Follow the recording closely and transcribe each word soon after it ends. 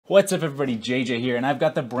What's up everybody, JJ here, and I've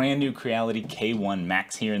got the brand new Creality K1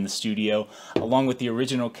 Max here in the studio, along with the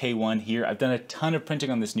original K1 here. I've done a ton of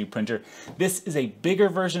printing on this new printer. This is a bigger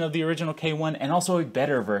version of the original K1 and also a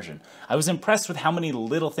better version. I was impressed with how many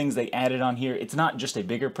little things they added on here. It's not just a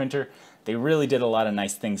bigger printer, they really did a lot of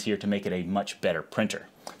nice things here to make it a much better printer.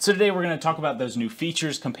 So today we're going to talk about those new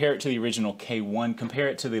features, compare it to the original K1, compare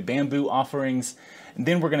it to the Bambu offerings, and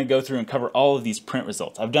then we're going to go through and cover all of these print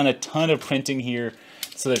results. I've done a ton of printing here,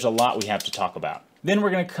 so there's a lot we have to talk about. Then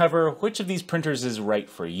we're going to cover which of these printers is right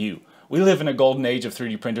for you. We live in a golden age of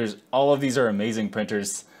 3D printers. All of these are amazing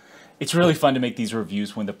printers. It's really fun to make these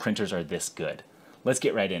reviews when the printers are this good. Let's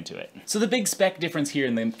get right into it. So the big spec difference here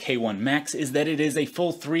in the K1 Max is that it is a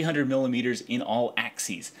full 300 millimeters in all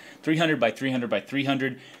axes. 300 by 300 by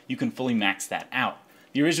 300, you can fully max that out.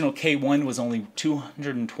 The original K1 was only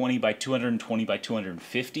 220 by 220 by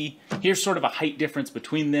 250. Here's sort of a height difference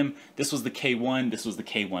between them. This was the K1, this was the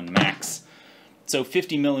K1 Max. So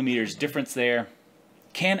 50 millimeters difference there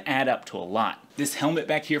can add up to a lot. This helmet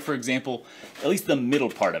back here, for example, at least the middle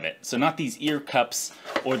part of it, so not these ear cups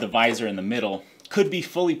or the visor in the middle, could be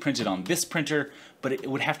fully printed on this printer, but it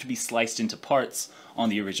would have to be sliced into parts on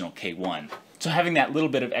the original K1. So having that little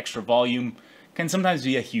bit of extra volume can sometimes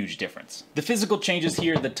be a huge difference. The physical changes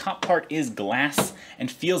here, the top part is glass and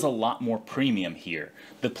feels a lot more premium here.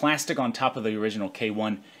 The plastic on top of the original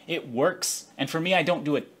K1, it works, and for me I don't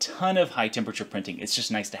do a ton of high temperature printing, it's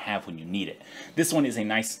just nice to have when you need it. This one is a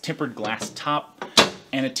nice tempered glass top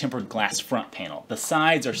and a tempered glass front panel. The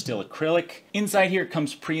sides are still acrylic. Inside here it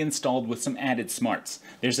comes pre-installed with some added smarts.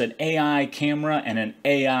 There's an AI camera and an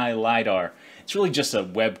AI LiDAR. It's really just a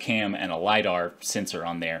webcam and a LiDAR sensor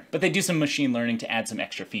on there, but they do some machine learning to add some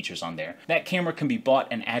extra features on there. That camera can be bought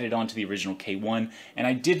and added onto the original K1, and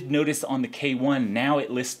I did notice on the K1 now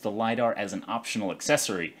it lists the LiDAR as an optional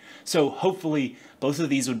accessory. So hopefully both of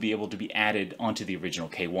these would be able to be added onto the original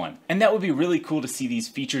K1. And that would be really cool to see these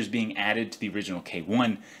features being added to the original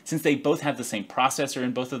K1. Since they both have the same processor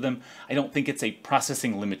in both of them, I don't think it's a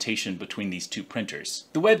processing limitation between these two printers.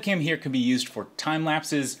 The webcam here can be used for time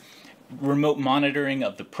lapses, remote monitoring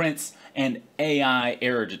of the prints, and AI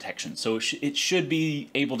error detection. So it should be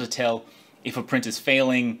able to tell if a print is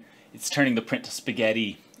failing, it's turning the print to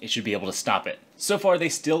spaghetti, it should be able to stop it. So far they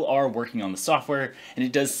still are working on the software, and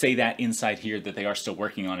it does say that inside here that they are still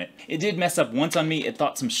working on it. It did mess up once on me. It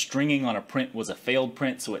thought some stringing on a print was a failed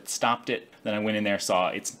print, so it stopped it. Then I went in there, saw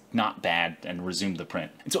it's not bad, and resumed the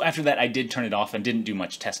print. And so after that I did turn it off and didn't do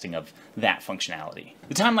much testing of that functionality.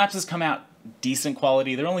 The time lapses come out decent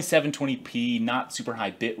quality. They're only 720p, not super high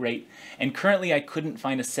bit rate, and currently I couldn't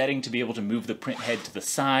find a setting to be able to move the print head to the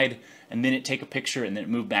side and then it take a picture and then it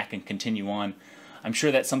move back and continue on. I'm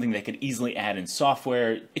sure that's something they could easily add in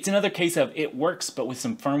software. It's another case of it works, but with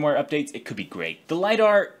some firmware updates, it could be great. The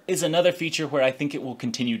LiDAR is another feature where I think it will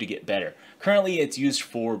continue to get better. Currently, it's used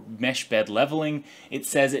for mesh bed leveling. It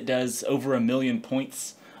says it does over 1 million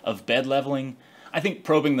points of bed leveling. I think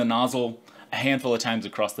probing the nozzle a handful of times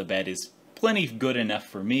across the bed is plenty good enough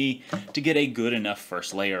for me to get a good enough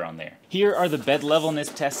first layer on there. Here are the bed levelness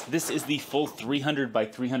tests. This is the full 300 by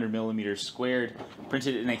 300 millimeters squared,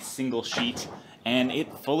 printed in a single sheet, and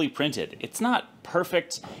it fully printed. It's not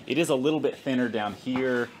perfect. It is a little bit thinner down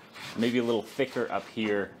here, maybe a little thicker up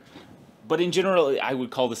here, but in general I would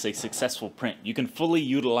call this a successful print. You can fully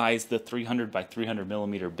utilize the 300 by 300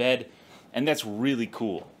 millimeter bed, and that's really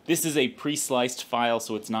cool. This is a pre-sliced file,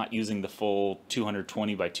 so it's not using the full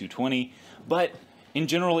 220 by 220, but in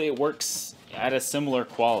general it works at a similar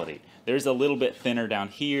quality. There's a little bit thinner down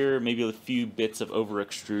here, maybe a few bits of over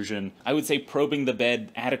extrusion. I would say probing the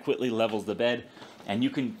bed adequately levels the bed, and you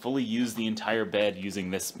can fully use the entire bed using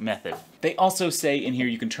this method. They also say in here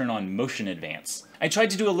you can turn on motion advance. I tried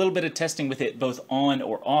to do a little bit of testing with it both on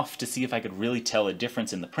or off to see if I could really tell a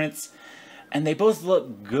difference in the prints, and they both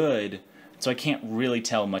look good, so I can't really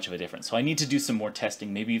tell much of a difference. So I need to do some more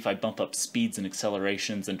testing, maybe if I bump up speeds and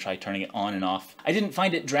accelerations and try turning it on and off. I didn't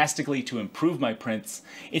find it drastically to improve my prints.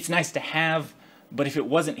 It's nice to have, but if it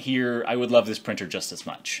wasn't here, I would love this printer just as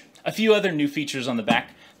much. A few other new features on the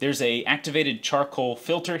back. There's a activated charcoal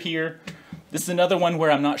filter here. This is another one where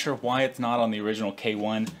I'm not sure why it's not on the original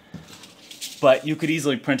K1, but you could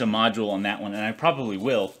easily print a module on that one, and I probably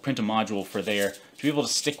will print a module for there to be able to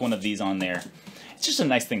stick one of these on there. It's just a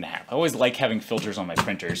nice thing to have. I always like having filters on my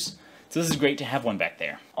printers, so this is great to have one back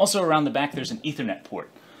there. Also around the back there's an Ethernet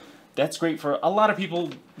port. That's great for a lot of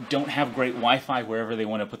people don't have great Wi-Fi wherever they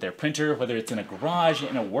want to put their printer, whether it's in a garage,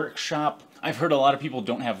 in a workshop. I've heard a lot of people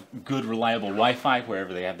don't have good, reliable Wi-Fi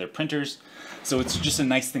wherever they have their printers. So it's just a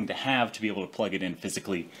nice thing to have to be able to plug it in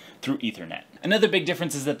physically through Ethernet. Another big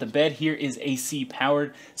difference is that the bed here is AC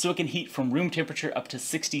powered, so it can heat from room temperature up to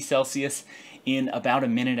 60 Celsius in about a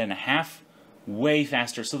minute and a half, way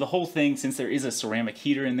faster. So the whole thing, since there is a ceramic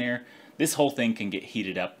heater in there, this whole thing can get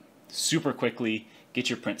heated up super quickly, get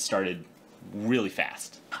your print started really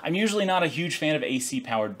fast. I'm usually not a huge fan of AC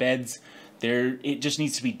powered beds. It just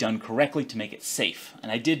needs to be done correctly to make it safe.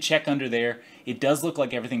 And I did check under there. It does look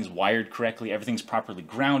like everything's wired correctly, everything's properly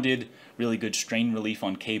grounded, really good strain relief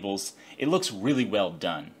on cables. It looks really well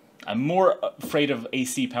done. I'm more afraid of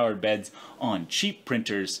AC powered beds on cheap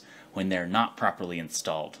printers when they're not properly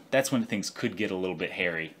installed. That's when things could get a little bit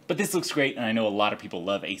hairy. But this looks great, and I know a lot of people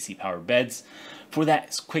love AC powered beds for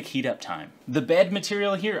that quick heat up time. The bed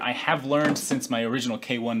material here, I have learned since my original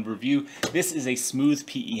K1 review, this is a smooth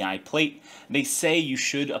PEI plate. They say you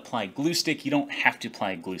should apply glue stick. You don't have to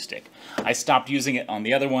apply glue stick. I stopped using it on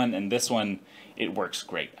the other one, and this one, it works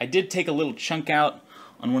great. I did take a little chunk out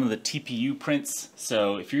on one of the TPU prints,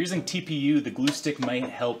 so if you're using TPU, the glue stick might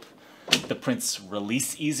help the prints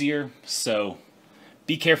release easier, so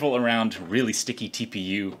be careful around really sticky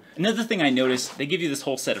TPU. Another thing I noticed, they give you this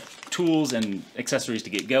whole set of tools and accessories to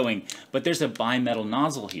get going, but there's a bimetal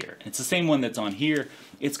nozzle here. It's the same one that's on here.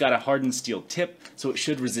 It's got a hardened steel tip, so it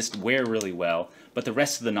should resist wear really well, but the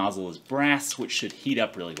rest of the nozzle is brass, which should heat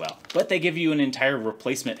up really well. But they give you an entire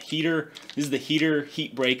replacement heater. This is the heater,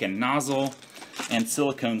 heat break, and nozzle, and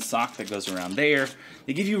silicone sock that goes around there.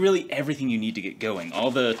 They give you really everything you need to get going. All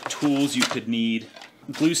the tools you could need,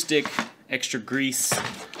 glue stick, extra grease,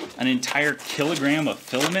 an entire kilogram of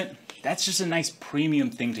filament. That's just a nice premium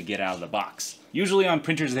thing to get out of the box. Usually on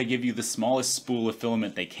printers they give you the smallest spool of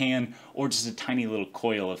filament they can, or just a tiny little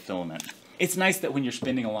coil of filament. It's nice that when you're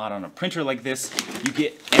spending a lot on a printer like this, you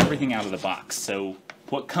get everything out of the box. So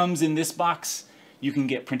what comes in this box, you can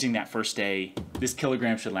get printing that first day. This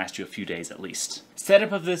kilogram should last you a few days at least.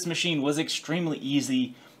 Setup of this machine was extremely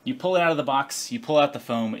easy. You pull it out of the box, you pull out the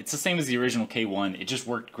foam. It's the same as the original K1. It just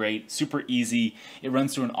worked great, super easy. It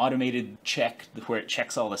runs through an automated check where it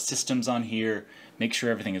checks all the systems on here, makes sure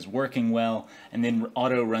everything is working well, and then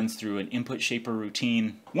auto runs through an input shaper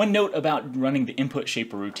routine. One note about running the input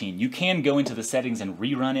shaper routine, you can go into the settings and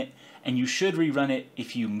rerun it, and you should rerun it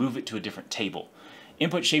if you move it to a different table.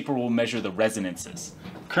 Input shaper will measure the resonances.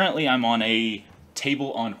 Currently I'm on a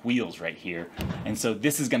table on wheels right here, and so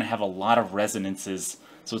this is going to have a lot of resonances.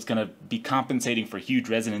 So it's going to be compensating for huge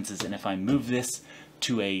resonances, and if I move this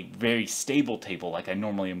to a very stable table like I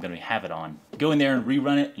normally am going to have it on, go in there and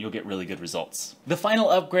rerun it, you'll get really good results. The final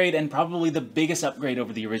upgrade, and probably the biggest upgrade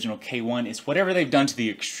over the original K1, is whatever they've done to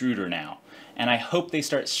the extruder now. And I hope they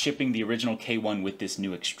start shipping the original K1 with this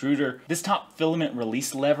new extruder. This top filament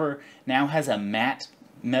release lever now has a matte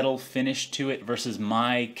metal finish to it versus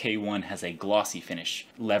my K1 has a glossy finish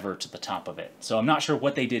lever to the top of it. So I'm not sure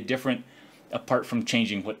what they did different, apart from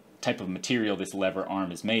changing what type of material this lever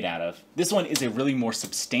arm is made out of. This one is a really more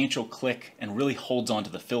substantial click and really holds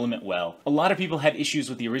onto the filament well. A lot of people had issues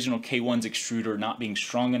with the original K1's extruder not being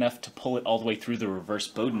strong enough to pull it all the way through the reverse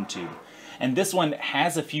Bowden tube. And this one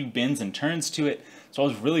has a few bends and turns to it, so I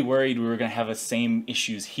was really worried we were going to have the same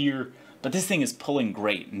issues here. But this thing is pulling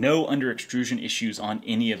great. No under extrusion issues on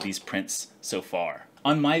any of these prints so far.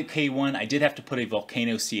 On my K1, I did have to put a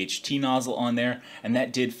Volcano CHT nozzle on there, and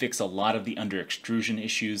that did fix a lot of the under extrusion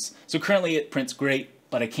issues. So currently it prints great,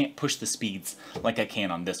 but I can't push the speeds like I can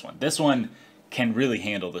on this one. This one can really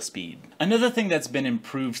handle the speed. Another thing that's been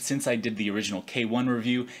improved since I did the original K1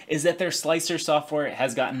 review is that their slicer software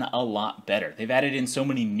has gotten a lot better. They've added in so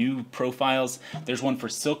many new profiles. There's one for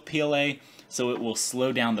silk PLA, so it will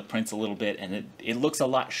slow down the prints a little bit, and it looks a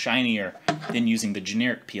lot shinier than using the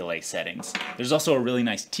generic PLA settings. There's also a really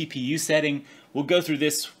nice TPU setting. We'll go through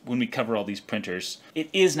this when we cover all these printers. It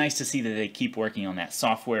is nice to see that they keep working on that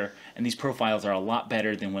software, and these profiles are a lot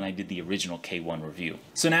better than when I did the original K1 review.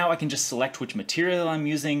 So now I can just select which material I'm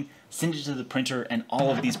using, send it to the printer, and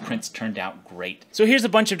all of these prints turned out great. So here's a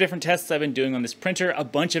bunch of different tests I've been doing on this printer, a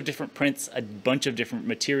bunch of different prints, a bunch of different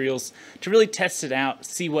materials to really test it out,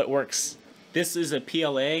 see what works. This is a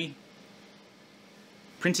PLA,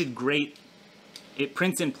 printed great. It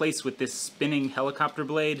prints in place with this spinning helicopter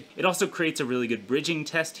blade. It also creates a really good bridging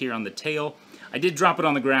test here on the tail. I did drop it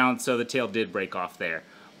on the ground, so the tail did break off there.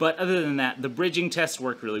 But other than that, the bridging test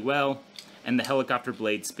worked really well, and the helicopter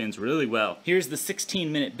blade spins really well. Here's the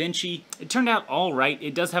 16-minute benchy. It turned out all right.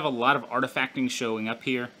 It does have a lot of artifacting showing up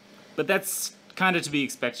here, but that's kind of to be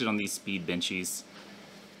expected on these speed benchies.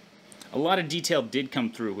 A lot of detail did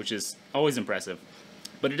come through, which is always impressive.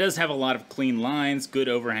 But it does have a lot of clean lines, good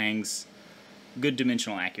overhangs, good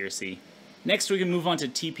dimensional accuracy. Next we can move on to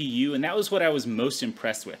TPU, and that was what I was most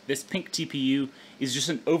impressed with. This pink TPU is just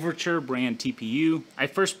an Overture brand TPU. I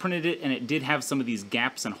first printed it and it did have some of these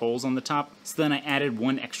gaps and holes on the top, so then I added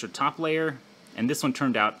one extra top layer, and this one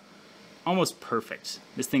turned out almost perfect.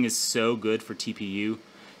 This thing is so good for TPU,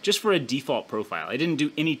 just for a default profile. I didn't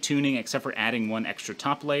do any tuning except for adding one extra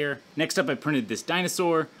top layer. Next up I printed this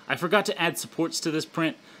dinosaur. I forgot to add supports to this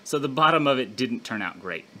print, so the bottom of it didn't turn out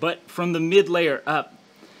great. But from the mid layer up,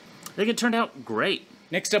 I think it turned out great.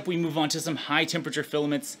 Next up we move on to some high temperature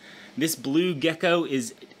filaments. This blue gecko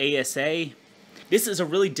is ASA. This is a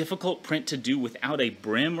really difficult print to do without a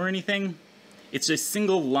brim or anything. It's a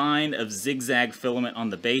single line of zigzag filament on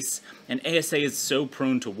the base, and ASA is so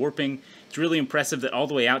prone to warping. It's really impressive that all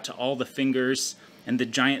the way out to all the fingers and the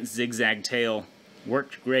giant zigzag tail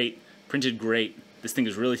worked great, printed great. This thing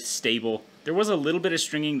is really stable. There was a little bit of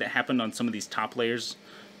stringing that happened on some of these top layers,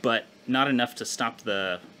 but not enough to stop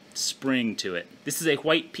the spring to it. This is a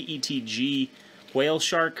white PETG whale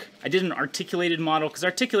shark. I did an articulated model because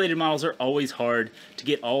articulated models are always hard to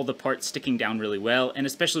get all the parts sticking down really well, and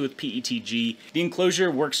especially with PETG. The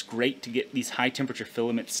enclosure works great to get these high temperature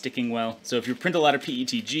filaments sticking well. So if you print a lot of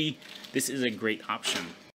PETG, this is a great option.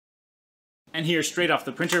 And here, straight off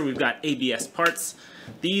the printer, we've got ABS parts.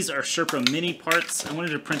 These are Sherpa Mini parts. I wanted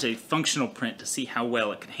to print a functional print to see how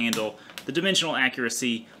well it could handle the dimensional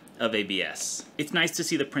accuracy of ABS. It's nice to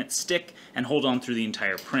see the print stick and hold on through the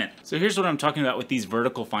entire print. So here's what I'm talking about with these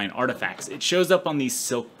vertical fine artifacts. It shows up on these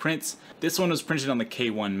silk prints. This one was printed on the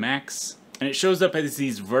K1 Max, and it shows up as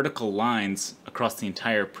these vertical lines across the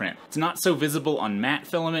entire print. It's not so visible on matte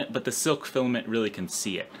filament, but the silk filament really can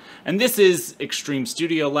see it. And this is Extreme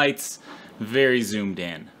Studio Lights, very zoomed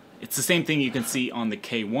in. It's the same thing you can see on the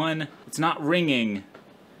K1. It's not ringing,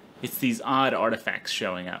 it's these odd artifacts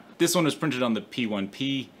showing up. This one was printed on the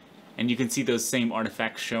P1P, and you can see those same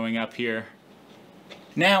artifacts showing up here.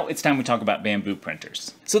 Now it's time we talk about Bambu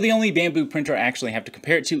printers. So the only Bambu printer I actually have to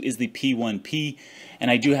compare it to is the P1P, and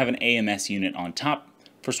I do have an AMS unit on top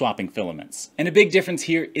for swapping filaments. And a big difference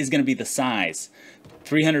here is going to be the size.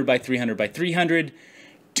 300 by 300 by 300,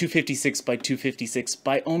 256 by 256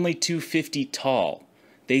 by only 250 tall.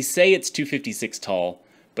 They say it's 256 tall,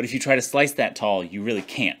 but if you try to slice that tall, you really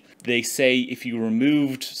can't. They say if you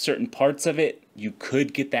removed certain parts of it, you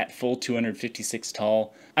could get that full 256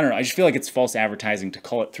 tall. I don't know, I just feel like it's false advertising to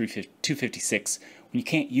call it 256 when you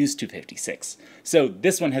can't use 256. So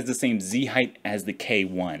this one has the same Z height as the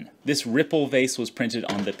K1. This ripple vase was printed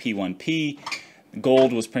on the P1P,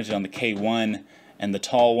 gold was printed on the K1, and the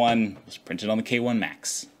tall one was printed on the K1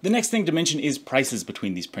 Max. The next thing to mention is prices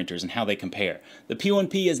between these printers and how they compare. The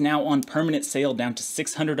P1P is now on permanent sale down to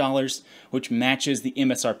 $600, which matches the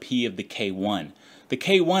MSRP of the K1. The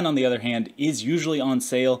K1, on the other hand, is usually on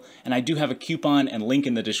sale, and I do have a coupon and link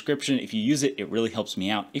in the description. If you use it, it really helps me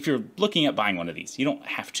out. If you're looking at buying one of these, you don't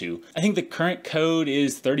have to. I think the current code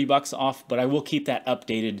is 30 bucks off, but I will keep that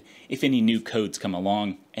updated if any new codes come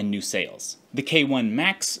along and new sales. The K1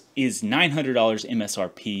 Max is $900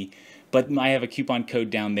 MSRP, but I have a coupon code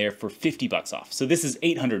down there for 50 bucks off. So this is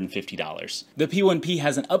 $850. The P1P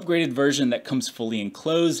has an upgraded version that comes fully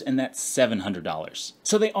enclosed, and that's $700.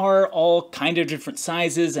 So they are all kind of different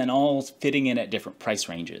sizes and all fitting in at different price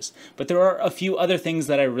ranges. But there are a few other things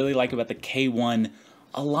that I really like about the K1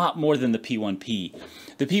 a lot more than the P1P.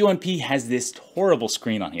 The P1P has this horrible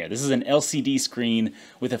screen on here. This is an LCD screen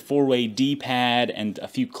with a 4-way D-pad and a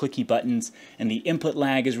few clicky buttons, and the input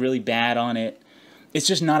lag is really bad on it. It's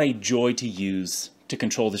just not a joy to use to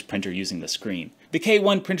control this printer using the screen. The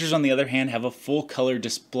K1 printers, on the other hand, have a full color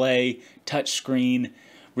display, touch screen,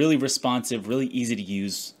 really responsive, really easy to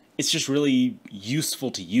use. It's just really useful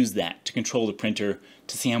to use that to control the printer,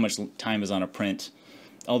 to see how much time is on a print,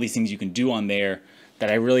 all these things you can do on there that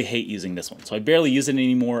I really hate using this one. So I barely use it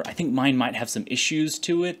anymore. I think mine might have some issues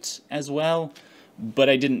to it as well, but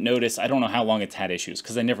I didn't notice. I don't know how long it's had issues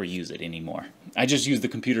because I never use it anymore. I just use the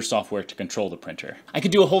computer software to control the printer. I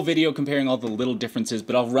could do a whole video comparing all the little differences,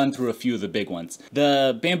 but I'll run through a few of the big ones.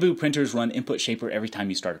 The Bambu printers run input shaper every time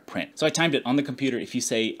you start a print. So I timed it on the computer. If you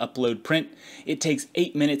say upload print, it takes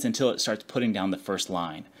 8 minutes until it starts putting down the first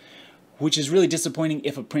line, which is really disappointing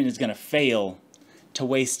if a print is going to fail, to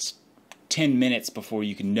waste 10 minutes before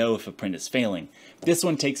you can know if a print is failing. This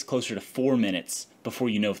one takes closer to 4 minutes before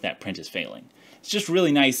you know if that print is failing. It's just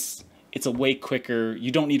really nice It's a way quicker.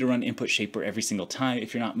 You don't need to run input shaper every single time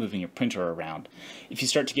if you're not moving your printer around. If you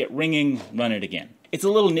start to get ringing, run it again. It's a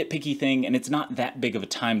little nitpicky thing, and it's not that big of a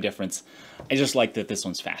time difference. I just like that this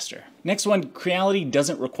one's faster. Next one, Creality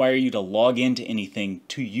doesn't require you to log into anything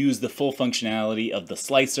to use the full functionality of the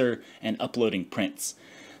slicer and uploading prints.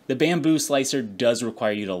 The Bambu slicer does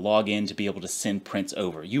require you to log in to be able to send prints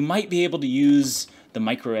over. You might be able to use the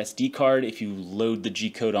micro SD card if you load the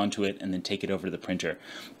G-code onto it and then take it over to the printer.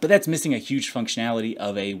 But that's missing a huge functionality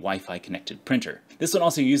of a Wi-Fi connected printer. This one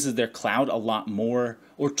also uses their cloud a lot more,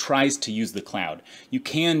 or tries to use the cloud. You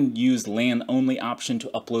can use LAN only option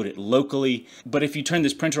to upload it locally, but if you turn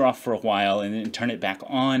this printer off for a while and then turn it back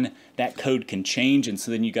on, that code can change, and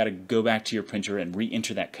so then you gotta go back to your printer and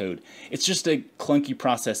re-enter that code. It's just a clunky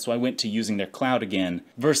process, so I went to using their cloud again,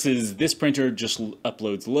 versus this printer just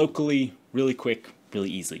uploads locally, really quick,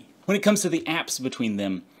 really easy. When it comes to the apps between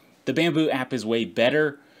them, the Bambu app is way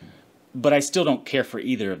better, but I still don't care for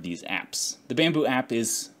either of these apps. The Bambu app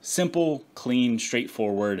is simple, clean,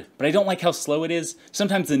 straightforward, but I don't like how slow it is.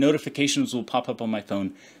 Sometimes the notifications will pop up on my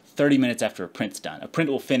phone 30 minutes after a print's done. A print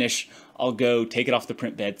will finish, I'll go take it off the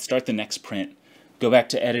print bed, start the next print, go back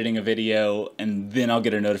to editing a video, and then I'll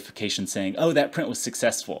get a notification saying, oh, that print was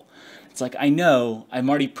successful. It's like, I know, I'm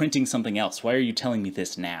already printing something else. Why are you telling me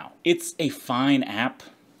this now? It's a fine app.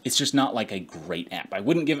 It's just not like a great app. I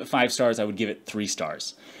wouldn't give it 5 stars, I would give it 3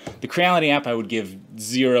 stars. The Creality app I would give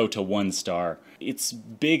 0 to 1 star. It's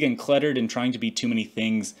big and cluttered and trying to be too many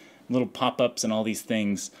things, little pop-ups and all these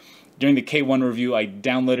things. During the K1 review, I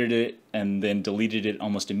downloaded it and then deleted it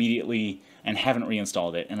almost immediately and haven't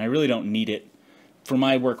reinstalled it, and I really don't need it. For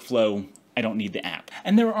my workflow, I don't need the app.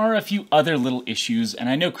 And there are a few other little issues, and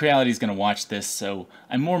I know Creality is going to watch this, so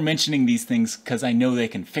I'm more mentioning these things because I know they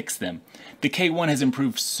can fix them. The K1 has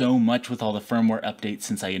improved so much with all the firmware updates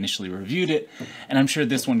since I initially reviewed it, and I'm sure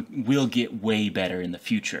this one will get way better in the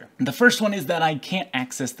future. The first one is that I can't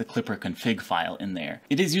access the Klipper config file in there.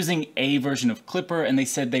 It is using a version of Klipper, and they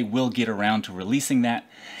said they will get around to releasing that.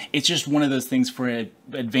 It's just one of those things for an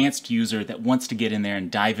advanced user that wants to get in there and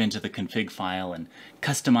dive into the config file and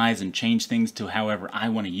customize and change things to however I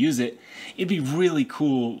want to use it. It'd be really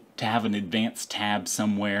cool to have an advanced tab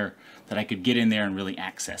somewhere that I could get in there and really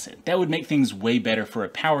access it. That would make things way better for a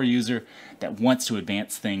power user that wants to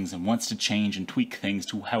advance things and wants to change and tweak things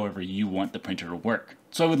to however you want the printer to work.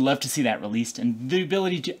 So I would love to see that released, and the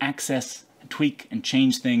ability to access, tweak, and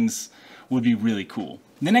change things would be really cool.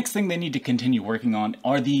 The next thing they need to continue working on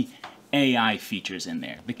are the AI features in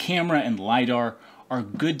there. The camera and LiDAR are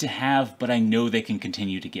good to have, but I know they can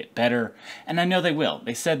continue to get better, and I know they will.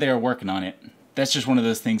 They said they are working on it. That's just one of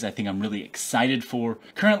those things I think I'm really excited for.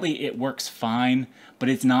 Currently it works fine, but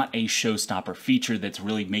it's not a showstopper feature that's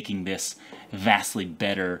really making this vastly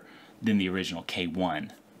better than the original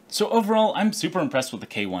K1. So overall, I'm super impressed with the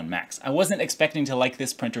K1 Max. I wasn't expecting to like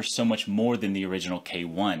this printer so much more than the original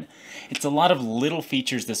K1. It's a lot of little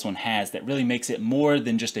features this one has that really makes it more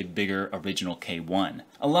than just a bigger original K1.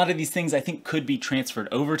 A lot of these things I think could be transferred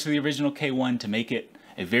over to the original K1 to make it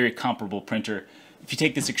a very comparable printer. If you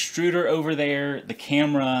take this extruder over there, the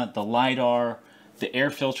camera, the LiDAR, the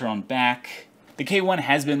air filter on back, the K1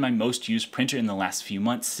 has been my most used printer in the last few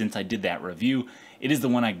months since I did that review. It is the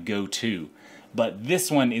one I go to. But this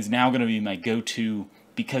one is now going to be my go-to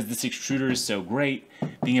because this extruder is so great.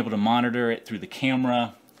 Being able to monitor it through the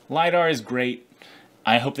camera. LiDAR is great.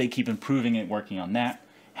 I hope they keep improving and working on that.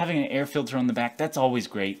 Having an air filter on the back, that's always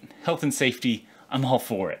great. Health and safety, I'm all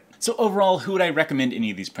for it. So overall, who would I recommend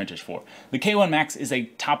any of these printers for? The K1 Max is a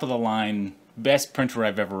top-of-the-line, best printer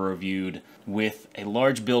I've ever reviewed with a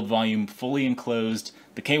large build volume, fully enclosed.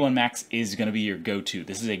 The K1 Max is going to be your go-to.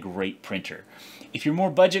 This is a great printer. If you're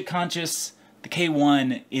more budget conscious, the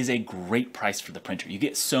K1 is a great price for the printer. You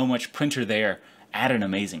get so much printer there at an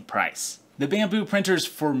amazing price. The Bambu printers,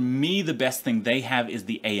 for me, the best thing they have is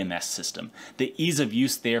the AMS system. The ease of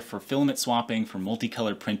use there for filament swapping, for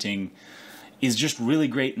multicolor printing, is just really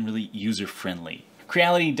great and really user-friendly.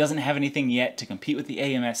 Creality doesn't have anything yet to compete with the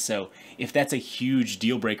AMS, so if that's a huge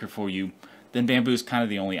deal breaker for you, then Bambu is kind of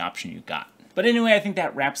the only option you've got. But anyway, I think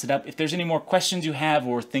that wraps it up. If there's any more questions you have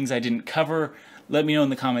or things I didn't cover, let me know in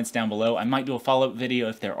the comments down below. I might do a follow-up video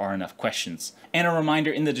if there are enough questions. And a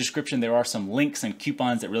reminder, in the description there are some links and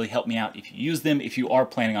coupons that really help me out if you use them, if you are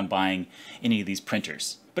planning on buying any of these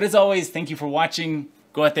printers. But as always, thank you for watching.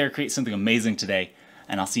 Go out there, create something amazing today,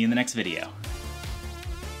 and I'll see you in the next video.